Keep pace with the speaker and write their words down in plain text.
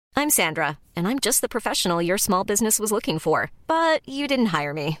I'm Sandra, and I'm just the professional your small business was looking for. But you didn't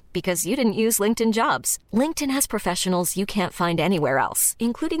hire me because you didn't use LinkedIn Jobs. LinkedIn has professionals you can't find anywhere else,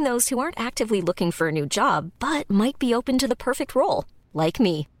 including those who aren't actively looking for a new job, but might be open to the perfect role, like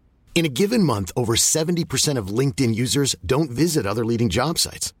me. In a given month, over 70% of LinkedIn users don't visit other leading job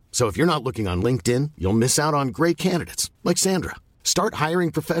sites. So if you're not looking on LinkedIn, you'll miss out on great candidates like Sandra. Start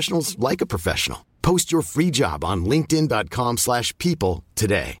hiring professionals like a professional. Post your free job on linkedin.com/people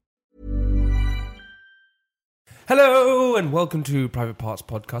today. Hello and welcome to Private Parts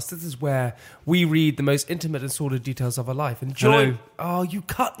Podcast. This is where we read the most intimate and sordid details of our life. Hello. Oh, you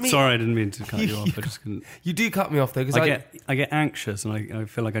cut me. Sorry, I didn't mean to cut you off. I just couldn't. You do cut me off though, because I get anxious and I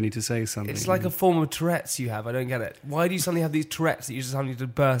feel like I need to say something. It's like a form of Tourette's you have. I don't get it. Why do you suddenly have these Tourette's that you just suddenly need to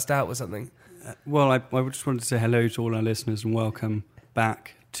burst out with something? Well, I just wanted to say hello to all our listeners and welcome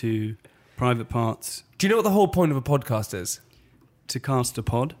back to Private Parts. Do you know what the whole point of a podcast is? To cast a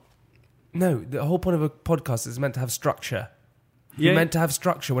pod. No, the whole point of a podcast is meant to have structure. You're meant to have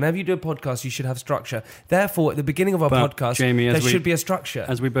structure. Whenever you do a podcast, you should have structure. Therefore, at the beginning of our podcast, Jamie, there should be a structure.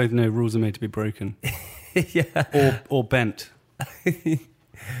 As we both know, rules are made to be broken. Yeah. Or bent.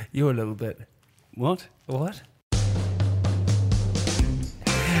 You're a little bit. What?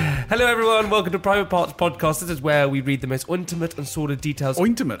 Hello everyone, welcome to Private Parts Podcast. This is where we read the most intimate and sordid details.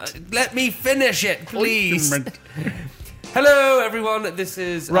 Ointment. Let me finish it, please. Hello everyone, this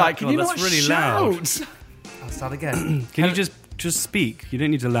is... Right, can you that's not really shout? loud. I'll start again. Can you just speak? You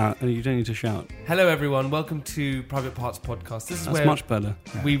don't need to shout. Hello everyone, welcome to Private Parts Podcast. This is That's where much better.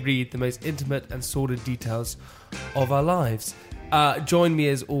 we read the most intimate and sordid details of our lives. Join me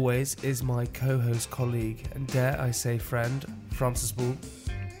as always is my co-host, colleague, and dare I say friend, Francis Ball.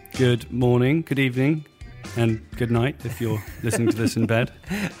 Good morning, good evening, and good night if you're listening to this in bed.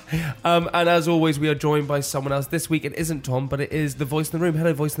 And as always, we are joined by someone else. This week it isn't Tom, but it is the voice in the room.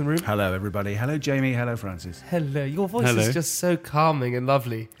 Hello, voice in the room. Hello, everybody. Hello, Jamie. Hello, Francis. Hello. Your voice Hello. is just so calming and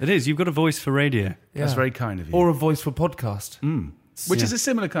lovely. It is. You've got a voice for radio. Yeah. That's very kind of you. Or a voice for podcast. Which is a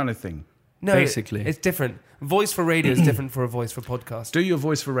similar kind of thing. No, Basically. it's different. Voice for radio is different for a voice for podcast. Do your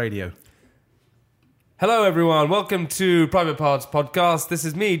voice for radio. Hello, everyone. Welcome to Private Parts Podcast. This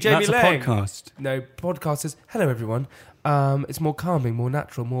is me, Jamie That's Lang. a podcast. No, podcast is hello, everyone. It's more calming, more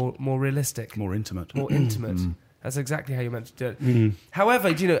natural, more realistic, More intimate. more intimate. That's exactly how you're meant to do it.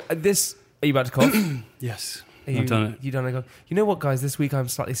 However, do you know this? Are you about to cough? Yes, I've done it. You done it? You know what, guys? This week I'm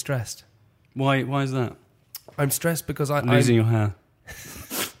slightly stressed. Why is that? I'm stressed because I'm Losing your hair.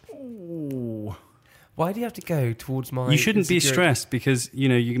 Why do you have to go towards my... You shouldn't be insecurity? stressed because,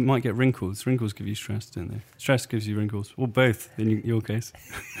 you might get wrinkles. Wrinkles give you stress, don't they? Stress gives you wrinkles. Or both, in your case.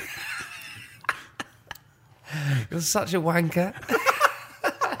 You're such a wanker.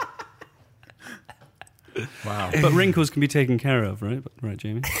 Wow. But wrinkles can be taken care of, right? Right,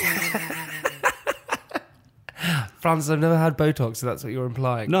 Jamie? Francis, I've never had Botox, so that's what you're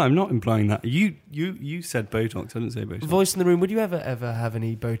implying. No, I'm not implying that. You said Botox. I didn't say Botox. Voice in the room, would you ever have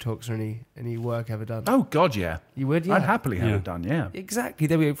any Botox or any work ever done? Oh, God, yeah. You would, yeah? I'd happily have Yeah. it done, yeah. Exactly,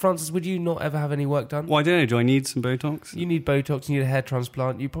 there we go. Francis, would you not ever have any work done? Well, I don't know. Do I need some Botox? You need Botox, you need a hair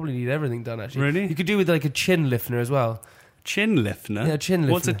transplant, you probably need everything done, actually. Really? You could do with like a chin lifter as well. Chin lifter? Yeah, chin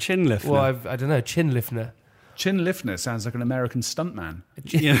lifter. What's a chin lifter? Well, I don't know, chin lifter. Chin Lifner sounds like an American stuntman.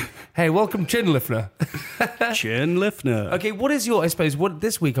 Yeah. Hey, welcome, chin lifter. Chin lifter. Okay, what is your, I suppose,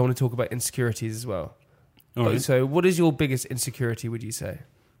 this week I want to talk about insecurities as well. All right. So what is your biggest insecurity, would you say?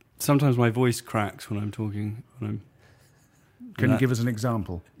 Sometimes my voice cracks when I'm talking. Can you give us an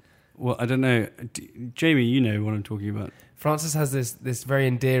example? Well, I don't know. Jamie, you know what I'm talking about. Francis has this very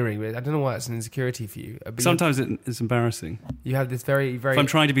endearing, I don't know why it's an insecurity for you. But Sometimes it's embarrassing. you have this very... If I'm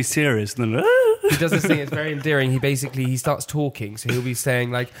trying to be serious, then... He does this thing, it's very endearing. He starts talking, so he'll be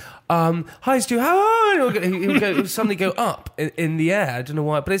saying like, hi Stu, how are you? He'll suddenly go up in the air. I don't know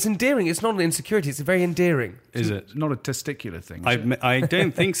why, but it's endearing. It's not an insecurity, it's very endearing. Is it? It's not a testicular thing, is it? I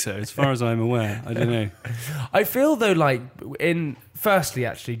don't think so, as far as I'm aware. I don't know. I feel though like firstly,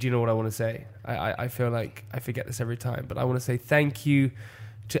 actually, do you know what I want to say? I feel like I forget this every time, but I want to say thank you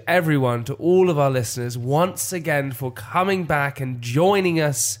to everyone, to all of our listeners, once again for coming back and joining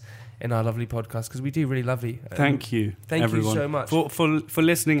us in our lovely podcast, because we do really love you. Thank you, Thank everyone, you so much. for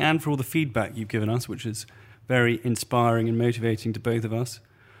listening and for all the feedback you've given us, which is very inspiring and motivating to both of us.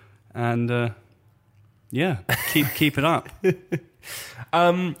 And keep it up.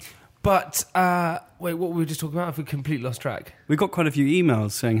 But wait, what were we just talking about? I've completely lost track. We got quite a few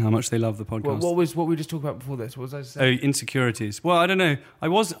emails saying how much they love the podcast. What were we just talking about before this? What was I saying? Oh, insecurities. Well, I don't know.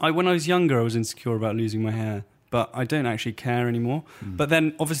 When I was younger, I was insecure about losing my hair, but I don't actually care anymore. But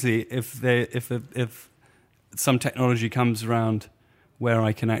then, obviously, if some technology comes around where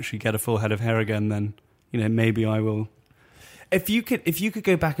I can actually get a full head of hair again, then maybe I will. If you could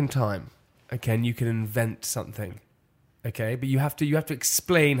go back in time, okay, and you could invent something, okay, but you have to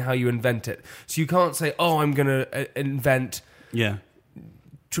explain how you invent it. So you can't say, "Oh, I'm going to invent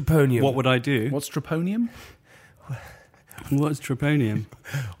tryponium." What would I do? What's tryponium? What's tryponium?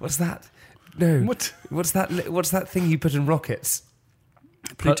 What's that? No. What? What's that thing you put in rockets?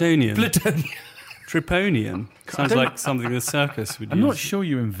 Plutonium. Plutonium. Tryponium sounds like something the circus would use. I'm not sure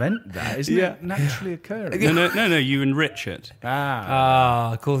you invent that. Isn't it naturally occurring? No. You enrich it.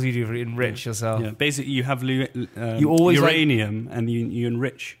 Of course you do enrich yourself. Yeah, basically you have always uranium, and you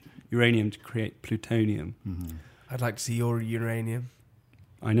enrich uranium to create plutonium. Mm-hmm. I'd like to see your uranium.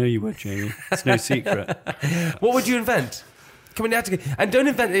 I know you would, Jamie. It's no secret. What would you invent? Come on, and don't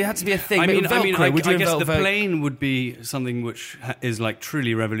invent it. It had to be a thing. I mean, I would you guess the invent plane would be something which is like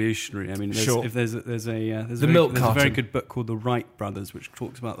truly revolutionary. I mean, Sure. If there's a milk there's a carton. very good book called The Wright Brothers, which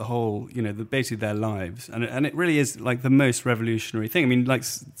talks about the whole, basically their lives, and it really is like the most revolutionary thing. I mean, like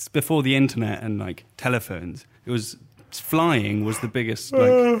before the internet and like telephones, flying was the biggest.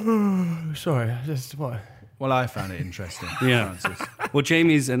 Like, Sorry, just what? Well, I found it interesting. Yeah. Francis. Well,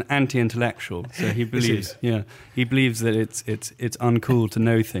 Jamie's an anti-intellectual, so he believes. He believes that it's uncool to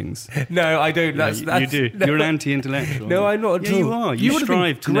know things. No, I don't. You do. No. You're an anti-intellectual. No, I'm not at all. You are. You would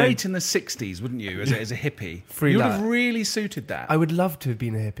strive have to been know. great in the 60s, wouldn't you, as a hippie? Free you would lad. have really suited that. I would love to have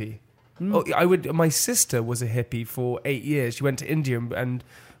been a hippie. Oh, I would. My sister was a hippie for 8 years. She went to India and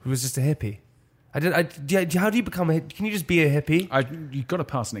was just a hippie. How do you become a hippie? Can you just be a hippie? You've got to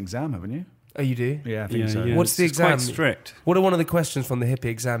pass an exam, haven't you? Oh, you do? Yeah, I think so. Yeah. What's the It's exam? quite strict. What are one of the questions from the hippie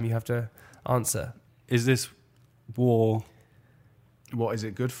exam you have to answer? Is this war? What is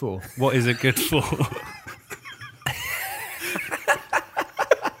it good for? What is it good for?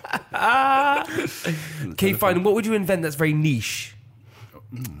 Okay, fine. And what would you invent that's very niche?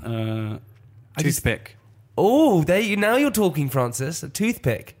 Toothpick. Oh, now you're talking, Francis. A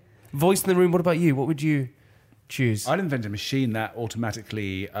toothpick. Voice in the room. What about you? What would you choose? I'd invent a machine that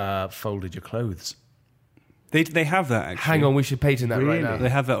automatically folded your clothes. They have that actually. Hang on, we should patent that right Really? now. They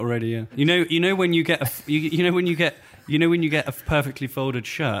have that already. Yeah. You know when you get when you get a perfectly folded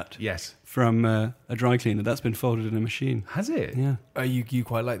shirt. Yes. From a dry cleaner, that's been folded in a machine. Has it? Yeah. You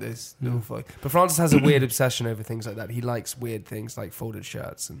quite like those little foil. But Francis has a weird obsession over things like that. He likes weird things like folded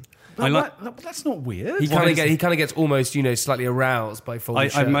shirts, and But that's not weird. he kind of gets almost slightly aroused by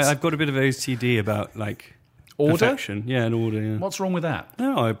folded shirts. I've got a bit of OCD about like Order? perfection. Yeah, an order. Yeah. What's wrong with that?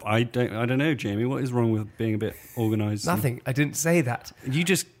 No, I don't know, Jamie. What is wrong with being a bit organised? Nothing. I didn't say that.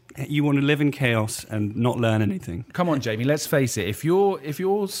 You want to live in chaos and not learn anything. Come on, Jamie. Let's face it. If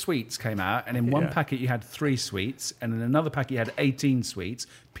your sweets came out and in one packet you had 3 sweets and in another packet you had 18 sweets,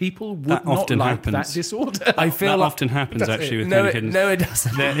 people would That not often like happens. that disorder. I feel That like often happens actually with no, Penny Kittens. no, it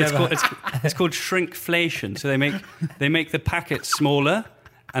doesn't. It's called shrinkflation. So they make the packets smaller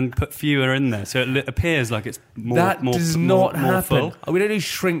and put fewer in there, so it appears like it's more. That does not happen. Full. We don't do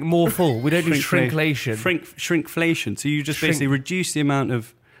shrink more full. We don't do shrinkflation. Shrinkflation. So you just basically reduce the amount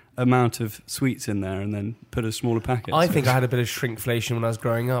of sweets in there and then put a smaller packet. I think I had a bit of shrinkflation when I was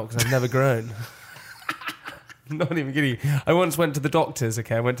growing up because I've never grown. I'm not even kidding you. I once went to the doctors.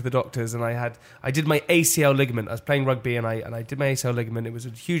 Okay, I went to the doctors and I did my ACL ligament. I was playing rugby and I did my ACL ligament. It was a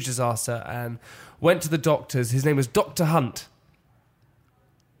huge disaster and went to the doctors. His name was Dr. Hunt.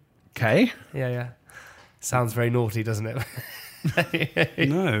 Okay. Yeah. Sounds very naughty, doesn't it?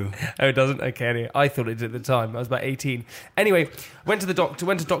 No. Oh, it doesn't? Okay, anyway. I thought it did at the time. I was about 18. Anyway, went to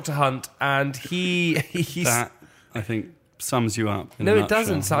Dr. Hunt, and he's... That, I think, sums you up. No, it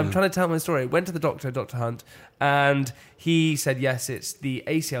doesn't. So I'm trying to tell my story. Went to the doctor, Dr. Hunt, and he said, yes, it's the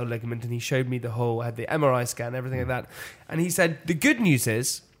ACL ligament, and he showed me the whole... I had the MRI scan, everything like that. And he said, the good news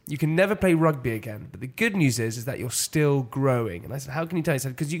is... you can never play rugby again. But the good news is that you're still growing. And I said, how can you tell? He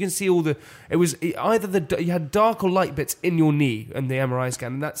said, because you can see all the... you had dark or light bits in your knee in the MRI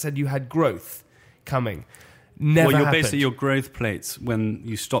scan, and that said you had growth coming. Never happened. Basically your growth plates, when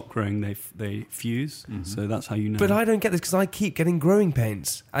you stop growing, they fuse. Mm-hmm. So that's how you know. But I don't get this because I keep getting growing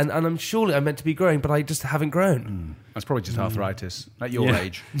pains. And I'm surely I'm meant to be growing, but I just haven't grown. That's probably just arthritis at your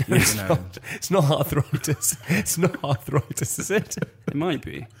age. No, it's not arthritis. It's not arthritis, is it? It might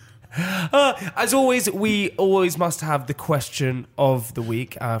be. As always, we always must have the question of the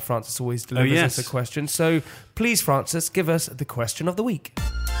week. Francis always delivers us a question. So please, Francis, give us the question of the week.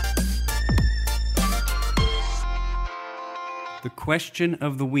 The question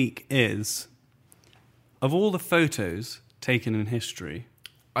of the week is, of all the photos taken in history...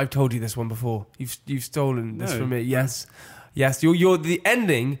 I've told you this one before. You've stolen this from me. Yes. You're the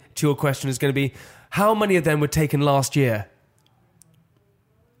ending to your question is going to be, how many of them were taken last year?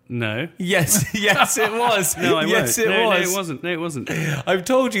 No. Yes, yes, it was. No, I yes, won't. it was. No, it wasn't. No, it wasn't. I've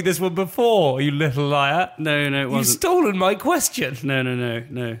told you this one before, you little liar. No, it You've wasn't. stolen my question.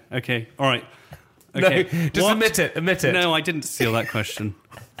 No. Okay, all right. Okay. No, just What? admit it. No, I didn't steal that question.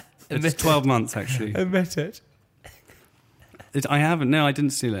 Admit It's 12 months, actually. Admit it. I haven't. No, I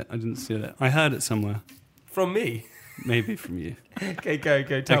didn't steal it. I heard it somewhere. From me. Maybe from you. Okay, go,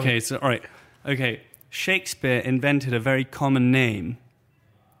 tell me. Okay, so, all right. Okay, Shakespeare invented a very common name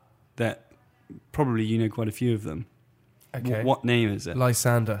that probably you know quite a few of them. Okay. What name is it?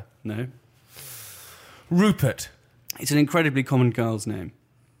 Lysander. No. Rupert. It's an incredibly common girl's name.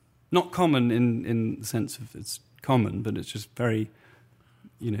 Not common in the sense of it's common, but it's just very,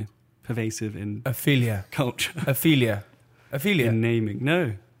 pervasive in Ophelia. culture. Ophelia. In naming.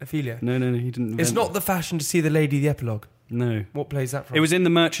 No, Ophelia. he didn't invent It's not the fashion to see the lady, the epilogue. No. What plays that from? It was in The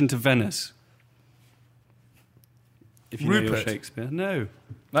Merchant of Venice. If you know your Rupert. Shakespeare. No.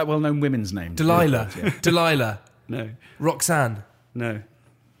 That well-known women's name. Delilah. Rupert, yeah. Delilah. No. Roxanne. No.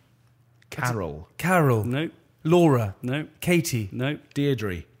 Carol. Carol. No. Laura. No. Katie. No.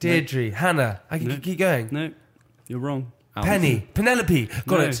 Deirdre. Deirdre. Hannah. I can No. keep going. No. You're wrong. Penny. Penelope.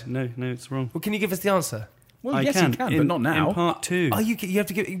 Got no, it. No, it's wrong. Well, can you give us the answer? Well, I yes, can. you can, but not now. In part 2. Oh, you have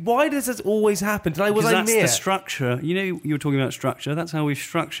to give. Why does this always happen? Was Because I that's near? the structure. You know, you were talking about structure. That's how we've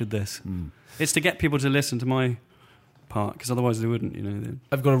structured this. It's to get people to listen to my part, because otherwise they wouldn't.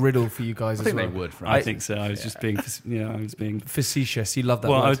 I've got a riddle for you guys I as think well. they would. I think so. I was just being, I was being. Facetious. You love that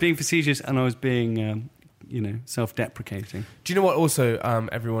Well, word. I was being facetious, and I was being, self-deprecating. Do you know what also,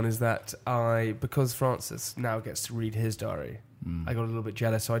 everyone, is that because Francis now gets to read his diary, I got a little bit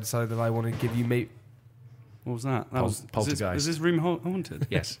jealous, so I decided that I want to give you What was that? Poltergeist. Is this room haunted?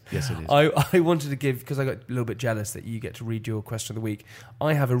 Yes, it is. I wanted to give, because I got a little bit jealous that you get to read your question of the week,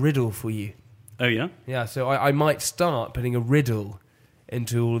 I have a riddle for you. Oh, yeah? Yeah, so I might start putting a riddle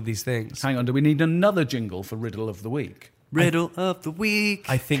into all of these things. Hang on, do we need another jingle for Riddle of the Week? Riddle of the week.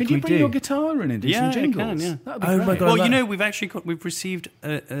 I think Can you we bring do. your guitar in and do Yeah, some I jingles? can, yeah. That'd be Oh great. my God. Well, we've received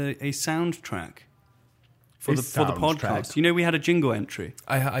a soundtrack for the soundtrack. podcast. We had a jingle entry.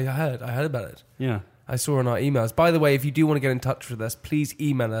 I heard about it. Yeah. I saw in our emails. By the way, if you do want to get in touch with us, please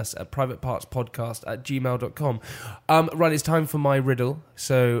email us at privatepartspodcast@gmail.com. Right, it's time for my riddle.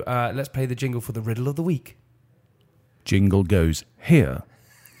 So let's play the jingle for the riddle of the week. Jingle goes here.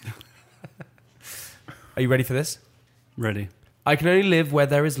 Are you ready for this? Ready. I can only live where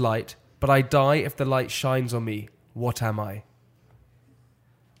there is light, but I die if the light shines on me. What am I?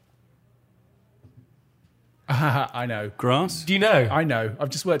 I know. Grass? Do you know? I know. I've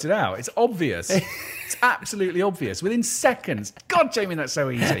just worked it out. It's obvious. It's absolutely obvious. Within seconds. God, Jamie, that's so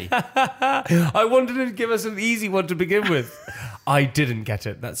easy. I wanted to give us an easy one to begin with. I didn't get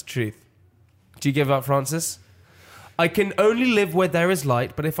it. That's truth. Do you give up, Francis? I can only live where there is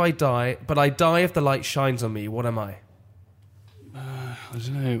light, but I die if the light shines on me. What am I? I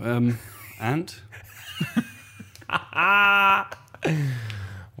don't know. Ant?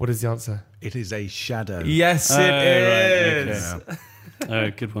 What is the answer? It is a shadow. Yes, it is. Right, okay.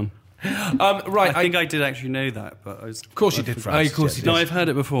 Oh, good one. Right, I think I did actually know that, but I was. Of course you did, Francis. of course you No, did. I've heard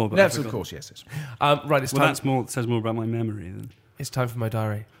it before, but Yes, I of forgot. course, yes. right, it's Well, time. says more about my memory then. It's time for my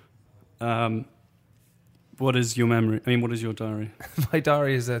diary. What is your memory? I mean, what is your diary? My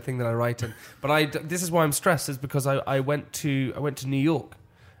diary is a thing that I write in. But this is why I'm stressed, is because I went to New York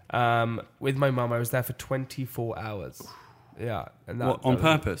with my mum. I was there for 24 hours. Yeah, and that, What, on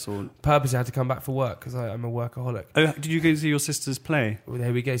purpose or? purpose. I had to come back for work because I'm a workaholic. Oh, did you go see your sister's play? Well,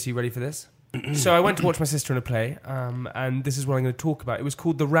 there we go. So you ready for this? So I went to watch my sister in a play, and this is what I'm going to talk about. It was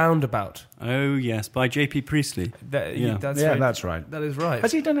called The Roundabout. Oh yes, by J.P. Priestley. Yeah, that's right. That is right.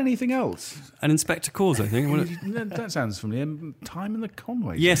 Has he done anything else? And Inspector Calls, I think. That sounds familiar. Time in the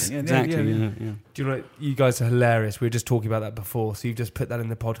Conway. Yes, something. exactly. Yeah. Do you know? You guys are hilarious. We were just talking about that before, so you've just put that in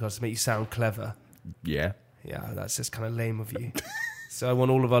the podcast to make you sound clever. Yeah. Yeah, that's just kind of lame of you. So I want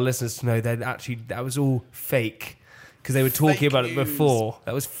all of our listeners to know that was all fake because they were talking about it before.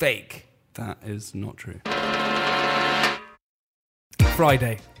 That was fake. That is not true.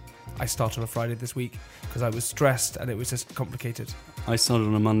 Friday. I start on a Friday this week because I was stressed and it was just complicated. I started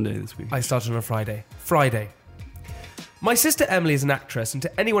on a Monday this week. I started on a Friday. Friday. My sister Emily is an actress, and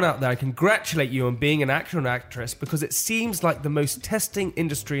to anyone out there, I congratulate you on being an actor and actress because it seems like the most testing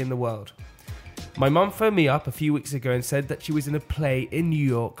industry in the world. My mum phoned me up a few weeks ago and said that she was in a play in New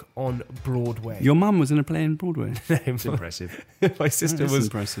York on Broadway. Your mum was in a play in Broadway. It's impressive. My sister That is was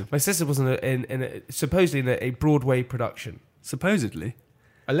impressive. My sister was supposedly in a Broadway production. Supposedly.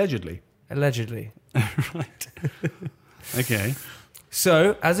 Allegedly. Allegedly. Right. Okay.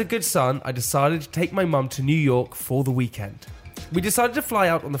 So, as a good son, I decided to take my mum to New York for the weekend. We decided to fly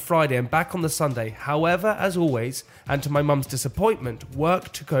out on the Friday and back on the Sunday. However, as always, and to my mum's disappointment,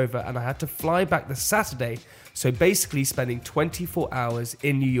 work took over and I had to fly back the Saturday, so basically spending 24 hours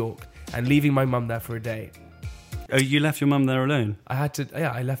in New York and leaving my mum there for a day. Oh, you left your mum there alone? I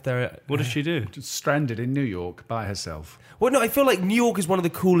left there. What does she do? Just stranded in New York by herself. Well, no, I feel like New York is one of the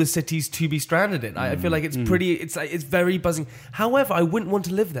coolest cities to be stranded in. I feel like it's pretty, it's very buzzing. However, I wouldn't want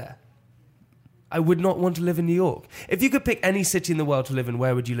to live there. I would not want to live in New York. If you could pick any city in the world to live in,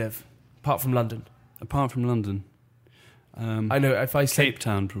 where would you live? Apart from London. Apart from London. I know, if I say... Cape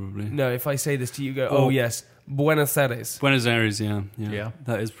Town, probably. No, if I say this to you, you go, oh yes, Buenos Aires. Buenos Aires, yeah.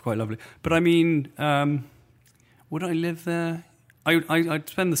 That is quite lovely. But I mean, would I live there? I'd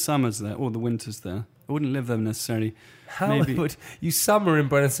spend the summers there, or the winters there. I wouldn't live there necessarily. How would you summer in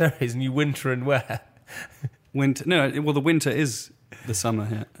Buenos Aires and you winter in where? Winter? No, well, the winter is the summer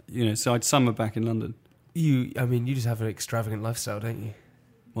here. You know, so I'd summer back in London. You just have an extravagant lifestyle, don't you?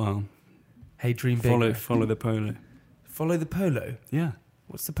 Well, hey, dream big. Follow the polo. Follow the polo? Yeah.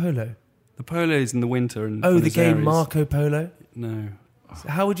 What's the polo? The polo is in the winter. In the Buenos game Aires. Marco Polo? No. So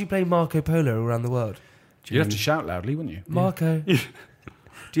how would you play Marco Polo around the world? You'd have to shout loudly, wouldn't you? Marco. Yeah.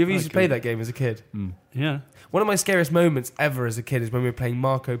 Do you ever used to play that game as a kid? Yeah. One of my scariest moments ever as a kid is when we were playing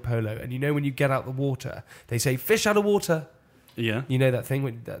Marco Polo. And you know when you get out the water, they say, fish out of water. Yeah. You know that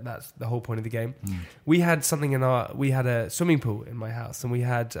thing? That's the whole point of the game. We had something we had a swimming pool in my house, and we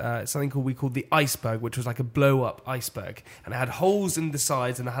had something we called the iceberg, which was like a blow-up iceberg. And it had holes in the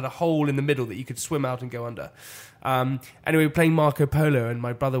sides, and it had a hole in the middle that you could swim out and go under. Anyway, we were playing Marco Polo, and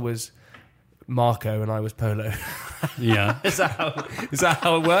my brother was Marco and I was Polo. Yeah. Is that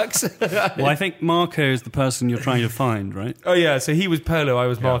how it works? Well, I think Marco is the person you're trying to find, right? Oh yeah, so he was Polo, I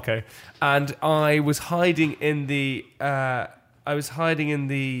was Marco, and I was hiding in the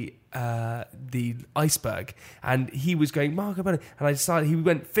iceberg, and he was going Marco Polo, and I decided he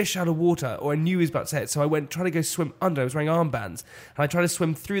went fish out of water, or I knew he was about to say it, so I went trying to go swim under. I was wearing armbands, and I tried to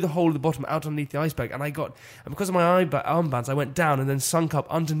swim through the hole at the bottom out underneath the iceberg, and because of my armbands, I went down and then sunk up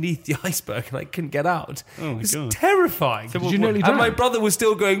underneath the iceberg, and I couldn't get out. Oh my God, God. Terrifying. So did you nearly drown? And my brother was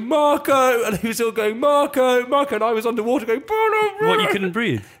still going Marco, and he was still going Marco, and I was underwater going Polo. What, you couldn't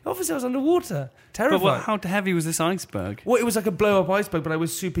breathe? Obviously, I was underwater. Terrifying. But how heavy was this iceberg? Well, it was like a blow-up iceberg, but I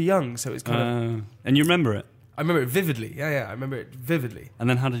was super young, so it was kind of... And you remember it? I remember it vividly. Yeah, I remember it vividly. And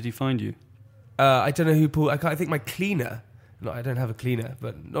then how did he find you? I don't know who pulled... I think my cleaner... No, I don't have a cleaner,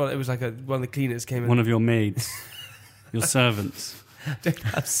 but no, it was like one of the cleaners came in. One of your maids. Your servants. I don't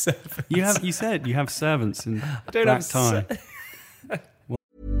have servants. You said you have servants in I don't black have tie.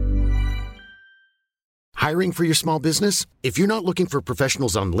 Hiring for your small business? If you're not looking for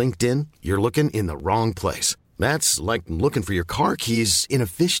professionals on LinkedIn, you're looking in the wrong place. That's like looking for your car keys in a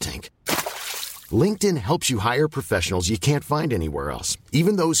fish tank. LinkedIn helps you hire professionals you can't find anywhere else,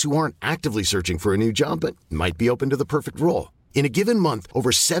 even those who aren't actively searching for a new job but might be open to the perfect role. In a given month, over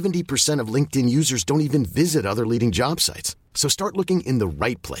 70% of LinkedIn users don't even visit other leading job sites. So start looking in the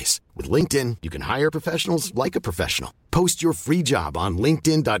right place. With LinkedIn, you can hire professionals like a professional. Post your free job on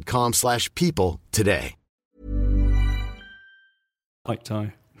linkedin.com/people today. White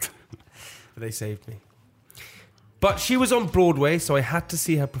tie. But they saved me. But she was on Broadway, so I had to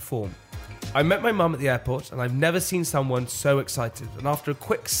see her perform. I met my mum at the airport, and I've never seen someone so excited. And after a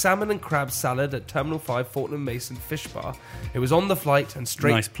quick salmon and crab salad at Terminal 5 Fortnum Mason Fish Bar, it was on the flight and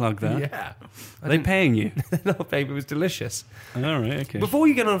straight... Nice plug there. Yeah. Are they paying you? No, babe, it was delicious. All right, okay. Before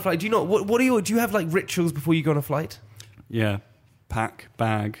you get on a flight, do you know do you have like rituals before you go on a flight? Yeah. Pack,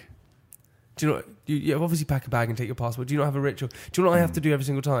 bag. Do you know? You obviously pack a bag and take your passport. Do you not have a ritual? Do you know what I have to do every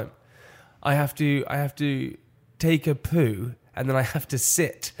single time? I have to take a poo and then I have to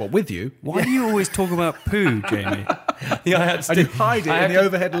sit. What, with you? Why do you always talk about poo, Jamie? Yeah, I had to And you hide it in the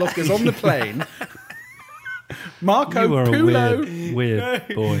overhead lockers on the plane. Marco You are Polo. a weird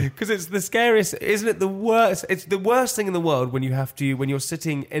boy. Because it's the scariest, isn't it? The worst. It's the worst thing in the world when you're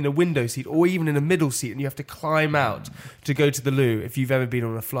sitting in a window seat or even in a middle seat and you have to climb out to go to the loo. If you've ever been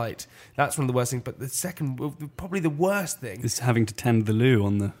on a flight, that's one of the worst things. But the second, probably the worst thing, It's having to tend the loo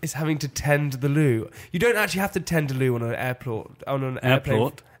on the... is having to tend the loo. You don't actually have to tend the loo on an airport. On an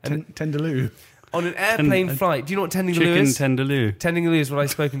airplane. Tenderloo. On an airplane flight. Do you know what tending the loo Chicken is? tenderloo. Tending the loo is what I've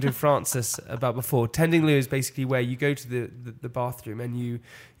spoken to Francis about before. Tending the loo is basically where you go to the bathroom and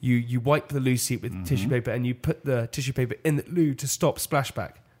you wipe the loo seat with tissue paper and you put the tissue paper in the loo to stop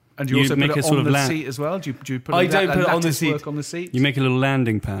splashback. And you You also make put a it sort on of the seat as well? Do you put I don't put it on the lattice seat. work on the seat? You make a little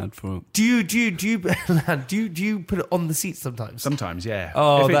landing pad for... Do you put it on the seat sometimes? Sometimes, yeah.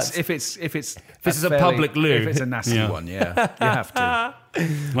 Oh, if it's this is a public loo. If it's a nasty Yeah. one, yeah, you have to.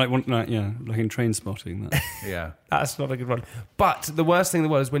 like in Train Spotting. That. Yeah. That's not a good one. But the worst thing in the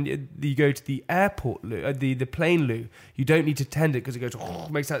world is when you go to the airport loo, the plane loo, you don't need to tend it because it goes,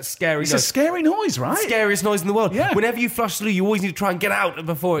 makes that scary It's noise. a scary noise, right? Scariest noise in the world. Yeah. Whenever you flush the loo, you always need to try and get out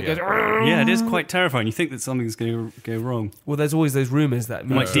before it goes. Yeah, it is quite terrifying. You think that something's going to go wrong. Well, there's always those rumours that... It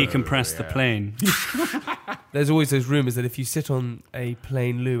might decompress the plane. There's always those rumours that if you sit on a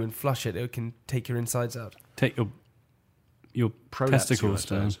plain loo and flush it, it can take your insides out. Take your Prolapse testicles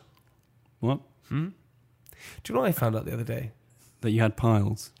you, I down. suppose. What? Do you know what I found out the other day? That you had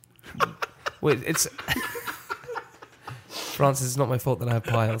piles. Well, it's... Francis, it's not my fault that I have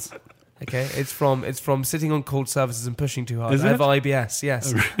piles. Okay? It's from sitting on cold surfaces and pushing too hard. Is I have it? IBS,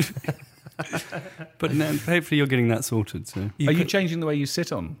 yes. But no, hopefully you're getting that sorted. So Are you changing the way you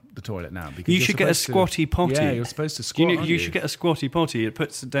sit on the toilet now? Because you you're should get a supposed to- squatty potty. Yeah, you're supposed to squat. aren't You should get a squatty potty. It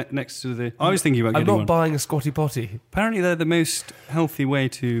puts it next to the. I was thinking about I'm getting not one. buying a squatty potty. Apparently, they're the most healthy way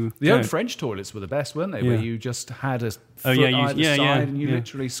to. The go. old French toilets were the best, weren't they? Yeah. Where you just had a foot yeah, you- either yeah, side yeah, and you yeah.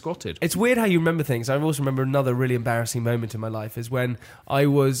 literally squatted. It's weird how you remember things. I also remember another really embarrassing moment in my life is when I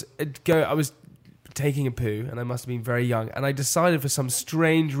was taking a poo, and I must have been very young, and I decided for some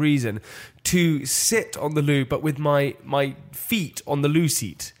strange reason to sit on the loo, but with my feet on the loo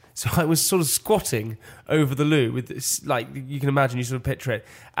seat. So I was sort of squatting over the loo with this, like you can imagine, you sort of picture it,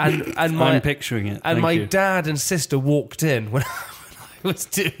 and I'm picturing it. And Thank my you. dad and sister walked in when I was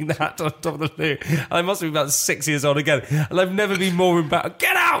doing that on top of the loo. I must be about 6 years old again, and I've never been more embarrassed.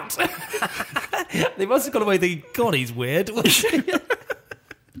 Get out! They must have gone away thinking, God, he's weird.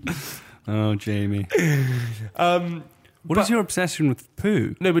 Oh, Jamie. What is your obsession with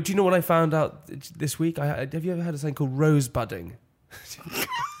poo? No, but do you know what I found out this week? Have you ever had a thing called rosebudding?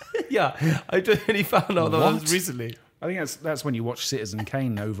 Yeah, I only found out that was recently. I think that's when you watch Citizen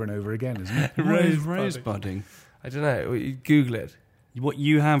Kane over and over again, isn't it? Rosebudding. I don't know. You Google it. What,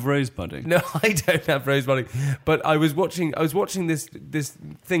 you have rosebudding? No, I don't have rosebudding. But I was watching this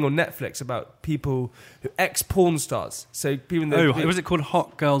thing on Netflix about people who ex-porn stars. So people. Was it called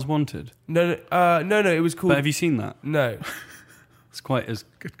Hot Girls Wanted? No. It was called. But have you seen that? No. It's quite as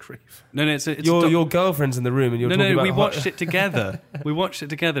Good grief. no. It's Your girlfriend's in the room and you're talking about. We watched it together. We watched it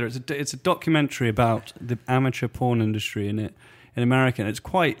together. It's a documentary about the amateur porn industry in America. And it's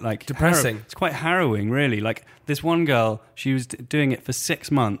quite like depressing. It's quite harrowing, really. Like this one girl, she was doing it for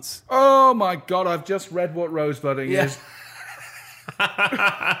 6 months. Oh my God! I've just read what rosebudding is.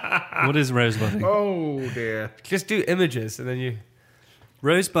 What is rosebudding? Oh dear. Just do images and then you.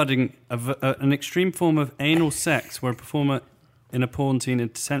 Rosebudding, an extreme form of anal sex where a performer in a porn scene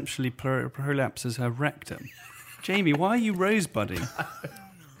essentially prolapses her rectum. Jamie, why are you rosebudding?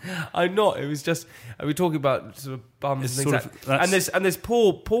 I'm not. It was just we were talking about sort of bums It's and things sort of- like that's- and this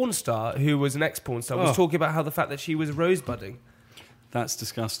poor porn star who was an ex-porn star was Oh. talking about how the fact that she was rosebudding. That's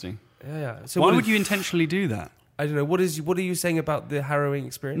disgusting. Yeah. So Why would you intentionally do that? I don't know. What are you saying about the harrowing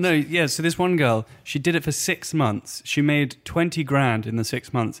experience? No, yeah, so this one girl, she did it for 6 months. She made 20 grand in the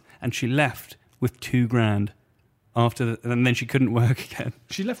 6 months, and she left with 2 grand and then she couldn't work again.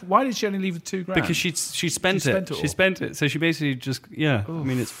 She left. Why did she only leave with $2 grand? Because she spent it. all. She spent it. So she basically just, I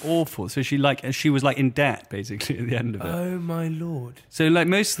mean, it's awful. So she was like in debt, basically, at the end of it. Oh my lord. So like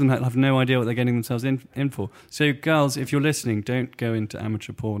most of them have no idea what they're getting themselves in for. So girls, if you're listening, don't go into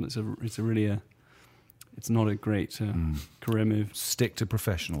amateur porn. It's not a great career move. Stick to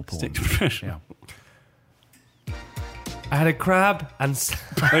professional porn. Stick to professional. Yeah. I had a crab and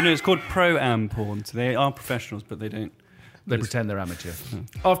Oh no, it's called pro-am porn. So they are professionals, but they don't. They pretend they're amateur.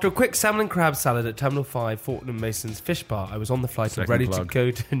 after a quick salmon and crab salad at Terminal 5, Fortnum Mason's Fish Bar, I was on the flight and Second ready plug. to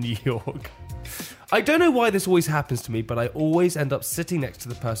go to New York. I don't know why this always happens to me, but I always end up sitting next to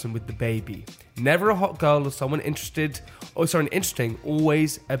the person with the baby. Never a hot girl or someone interesting,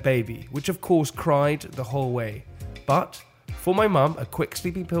 always a baby, which of course cried the whole way. But for my mum, a quick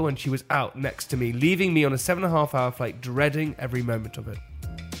sleeping pill when she was out next to me, leaving me on a 7.5-hour flight, dreading every moment of it.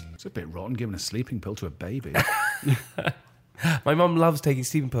 It's a bit rotten giving a sleeping pill to a baby. My mum loves taking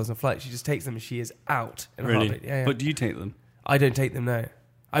sleeping pills on flight. She just takes them and she is out in a Really? heartbeat. Yeah. But do you take them? I don't take them, no.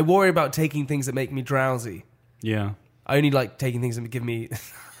 I worry about taking things that make me drowsy. Yeah. I only like taking things that give me...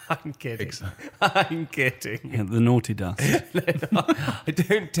 I'm kidding. I'm kidding. Yeah, the naughty dust. I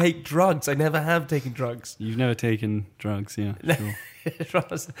don't take drugs. I never have taken drugs. You've never taken drugs, yeah. Sure.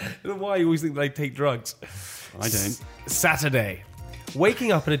 I don't know why you always think that I take drugs. I don't. Saturday.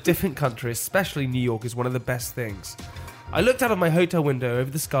 Waking up in a different country, especially New York, is one of the best things. I looked out of my hotel window over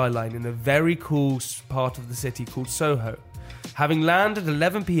the skyline in a very cool part of the city called Soho. Having landed at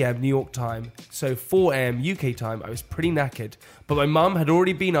 11 p.m. New York time, so 4 a.m. UK time, I was pretty knackered. But my mum had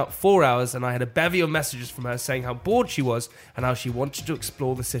already been up 4 hours and I had a bevy of messages from her saying how bored she was and how she wanted to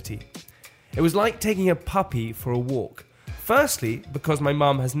explore the city. It was like taking a puppy for a walk. Firstly, because my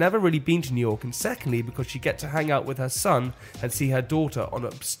mum has never really been to New York, and secondly, because she gets to hang out with her son and see her daughter on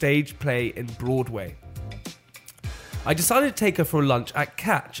a stage play in Broadway. I decided to take her for a lunch at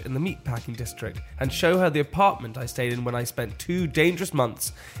Catch in the Meatpacking District and show her the apartment I stayed in when I spent 2 dangerous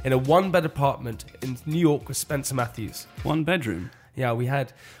months in a one-bed apartment in New York with Spencer Matthews. 1 bedroom? Yeah,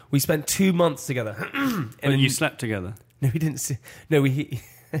 we spent 2 months together. And you slept together? No, we didn't. No, we.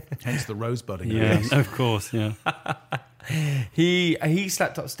 Hence the rosebudding. Yeah, of course, yeah. He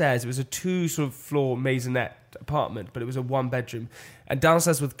slept upstairs. It was a 2 sort of floor maisonette apartment, but it was a 1 bedroom. And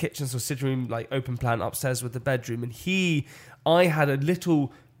downstairs with the kitchen, so sitting room, like open plan, upstairs with the bedroom. And I had a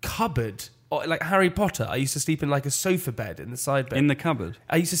little cupboard, like Harry Potter. I used to sleep in like a sofa bed in the side bed. In the cupboard?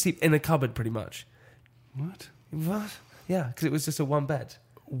 I used to sleep in a cupboard pretty much. What? Yeah, because it was just a 1 bed.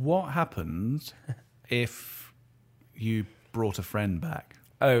 What happened if you brought a friend back?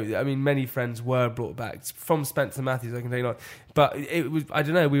 Oh, I mean, many friends were brought back from Spencer Matthews. I can tell you not, but it was. I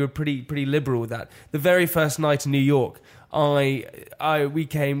don't know. We were pretty liberal with that. The very first night in New York, we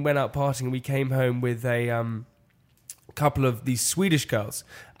went out partying, and we came home with a couple of these Swedish girls,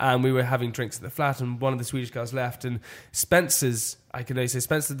 and we were having drinks at the flat, and one of the Swedish girls left, and Spencer's, I can only say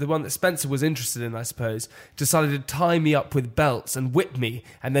Spencer, the one that Spencer was interested in, I suppose, decided to tie me up with belts and whip me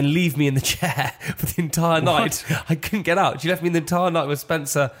and then leave me in the chair for the entire night. I couldn't get out. She left me in the entire night with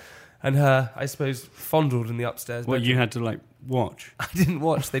Spencer and her, I suppose, fondled in the upstairs bedroom. What, you had to, like, watch? I didn't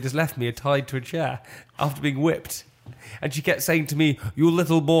watch. They just left me tied to a chair after being whipped. And she kept saying to me, "You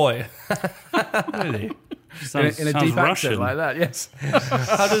little boy." Really? In a deep Russian. accent like that, yes.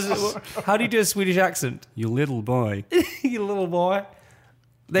 How do you do a Swedish accent? You little boy. You little boy.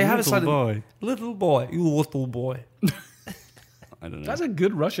 They have a Little slightly boy. Little boy. You little boy. I don't know. That's a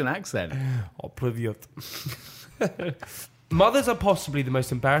good Russian accent. Oh, privyet. Mothers are possibly the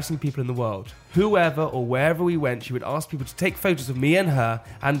most embarrassing people in the world. Whoever or wherever we went, she would ask people to take photos of me and her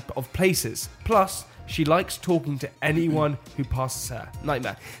and of places. Plus, she likes talking to anyone who passes her.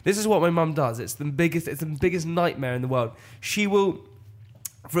 Nightmare. This is what my mum does. It's the biggest nightmare in the world. She will,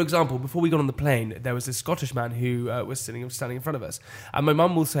 for example, before we got on the plane, there was this Scottish man who was standing in front of us. And my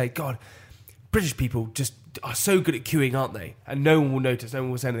mum will say, "God, British people just are so good at queuing, aren't they?" And no one will notice, no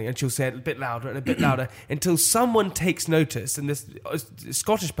one will say anything. And she'll say it a bit louder and a bit louder until someone takes notice, and this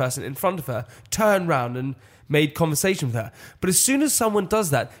Scottish person in front of her turned round and made conversation with her. But as soon as someone does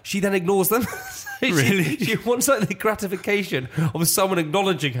that, she then ignores them. Really? She wants like the gratification of someone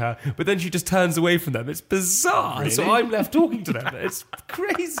acknowledging her, but then she just turns away from them. It's bizarre. Really? So I'm left talking to them. It's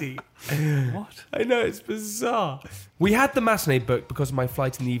crazy. What? I know, it's bizarre. We had the matinee booked because of my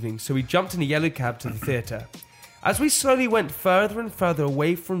flight in the evening, so we jumped in a yellow cab to the theatre. As we slowly went further and further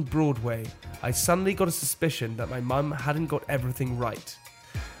away from Broadway, I suddenly got a suspicion that my mum hadn't got everything right.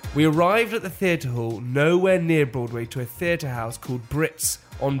 We arrived at the theatre hall nowhere near Broadway to a theatre house called Brits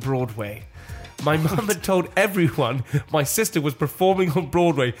on Broadway. My mum had told everyone my sister was performing on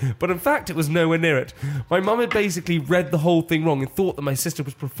Broadway, but in fact it was nowhere near it. My mum had basically read the whole thing wrong and thought that my sister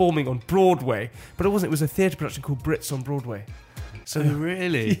was performing on Broadway, but it wasn't. It was a theatre production called Brits on Broadway. So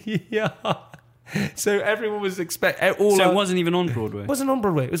really? Yeah. So everyone was expecting... So it wasn't even on Broadway? It wasn't on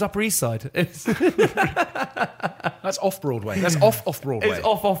Broadway. It was Upper East Side. That's off Broadway. That's off Broadway. It's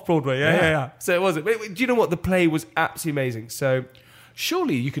off Broadway. Yeah. So it wasn't. But do you know what? The play was absolutely amazing. So...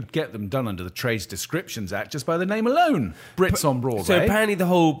 Surely you could get them done under the Trades Descriptions Act just by the name alone. Brits on Broadway. So apparently the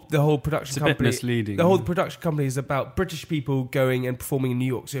whole production company... It's a bit misleading. The whole production company is about British people going and performing in New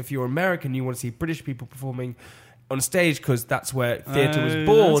York. So if you're American, you want to see British people performing on stage because that's where theatre was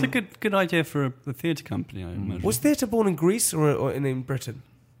born. That's a good idea for a theatre company, I imagine. Was theatre born in Greece or in Britain?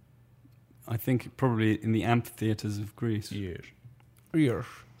 I think probably in the amphitheatres of Greece. Yes. Yes.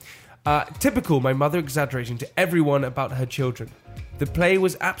 Typical, my mother exaggerating to everyone about her children. The play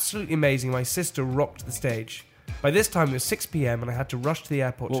was absolutely amazing. My sister rocked the stage. By this time, it was 6 p.m. and I had to rush to the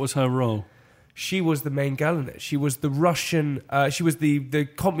airport. What was her role? She was the main girl in it. She was the Russian... she was the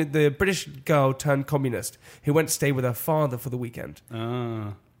British girl turned communist who went to stay with her father for the weekend.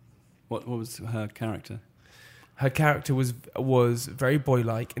 Ah. What was her character? Her character was very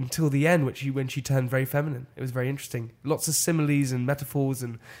boy-like until the end, when she turned very feminine. It was very interesting. Lots of similes and metaphors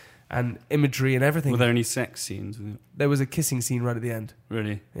and imagery and everything. Were there any sex scenes? There was a kissing scene right at the end.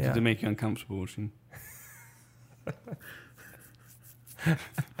 Really? Yeah. Did it make you uncomfortable watching?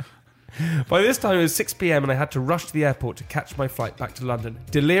 By this time it was 6 p.m. and I had to rush to the airport to catch my flight back to London.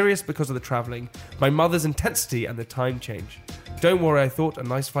 Delirious because of the travelling, my mother's intensity and the time change. Don't worry, I thought, a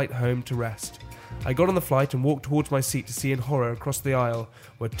nice flight home to rest. I got on the flight and walked towards my seat to see in horror across the aisle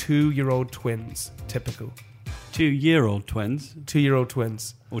were 2-year-old twins. Typical. 2-year-old twins? 2-year-old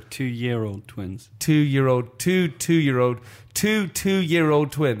twins. Or 2-year-old twins? 2-year-old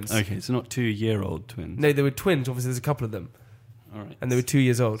twins. Okay, so not 2-year-old twins. No, they were twins. Obviously, there's a couple of them. All right. And they were 2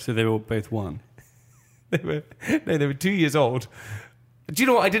 years old. So they were both one? They were 2 years old. Do you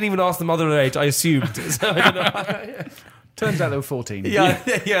know what? I didn't even ask the mother their age. I assumed. So I don't know. Turns out they were 14. Yeah.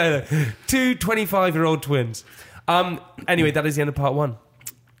 2 25-year-old twins. Anyway, that is the end of part 1.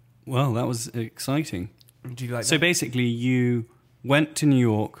 Well, that was exciting. Do you like So that? basically, you went to New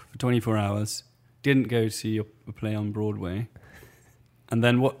York for 24 hours, didn't go to see a play on Broadway, and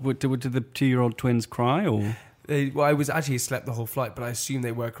then what did the 2-year-old twins cry, or? Well, I was actually slept the whole flight, but I assume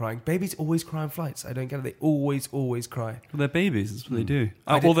they were crying. Babies always cry on flights. I don't get it. They always cry. Well, they're babies. That's what they do.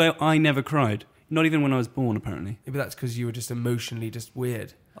 I Although I never cried. Not even when I was born, apparently. Yeah, but that's because you were just emotionally just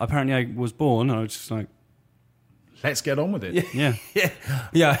weird. Apparently, I was born, and I was just like, Let's get on with it. yeah.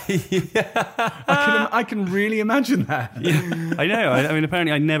 Yeah. I can really imagine that. I know. I mean,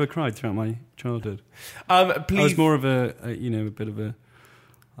 apparently I never cried throughout my childhood. Please. I was more of a bit of a...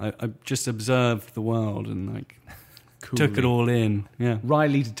 I just observed the world and, like, took it all in. Yeah.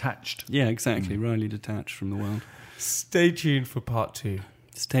 Wryly detached. Yeah, exactly. Wryly detached from the world. Stay tuned for part 2.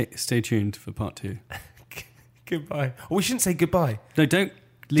 Stay tuned for part 2. Goodbye. Oh, we shouldn't say goodbye. No, don't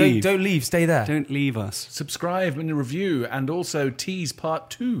leave. Don't leave. Stay there. Don't leave us. Subscribe and review, and also tease part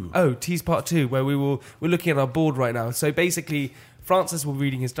 2. Oh, tease part 2, where we're looking at our board right now. So basically, Francis will be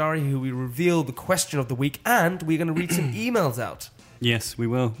reading his diary, who will reveal the question of the week, and we're going to read some emails out. Yes, we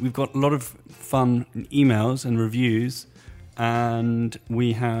will. We've got a lot of fun emails and reviews, and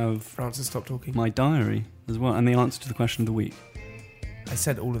we have Francis, stop talking. my diary as well, and the answer to the question of the week. I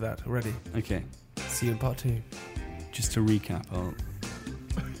said all of that already. Okay, See you in part 2. just to recap. All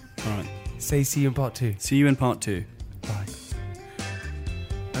right. Say see you in part 2. See you in part 2. Bye.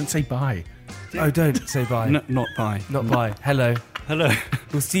 Don't say bye. Oh, don't say bye. No, not bye. Not bye. Hello. Hello.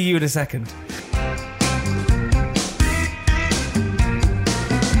 We'll see you in a second.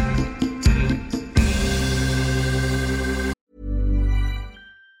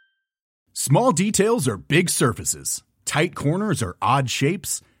 Small details are big surfaces. Tight corners are odd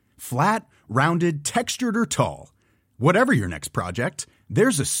shapes. Flat, rounded, textured, or tall. Whatever your next project,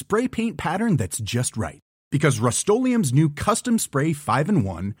 there's a spray paint pattern that's just right. Because Rust-Oleum's new Custom Spray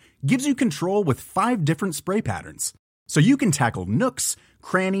 5-in-1 gives you control with 5 different spray patterns. So you can tackle nooks,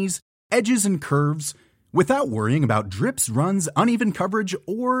 crannies, edges, and curves without worrying about drips, runs, uneven coverage,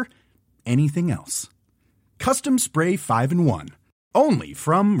 or anything else. Custom Spray 5-in-1. Only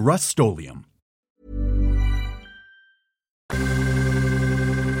from Rust-Oleum.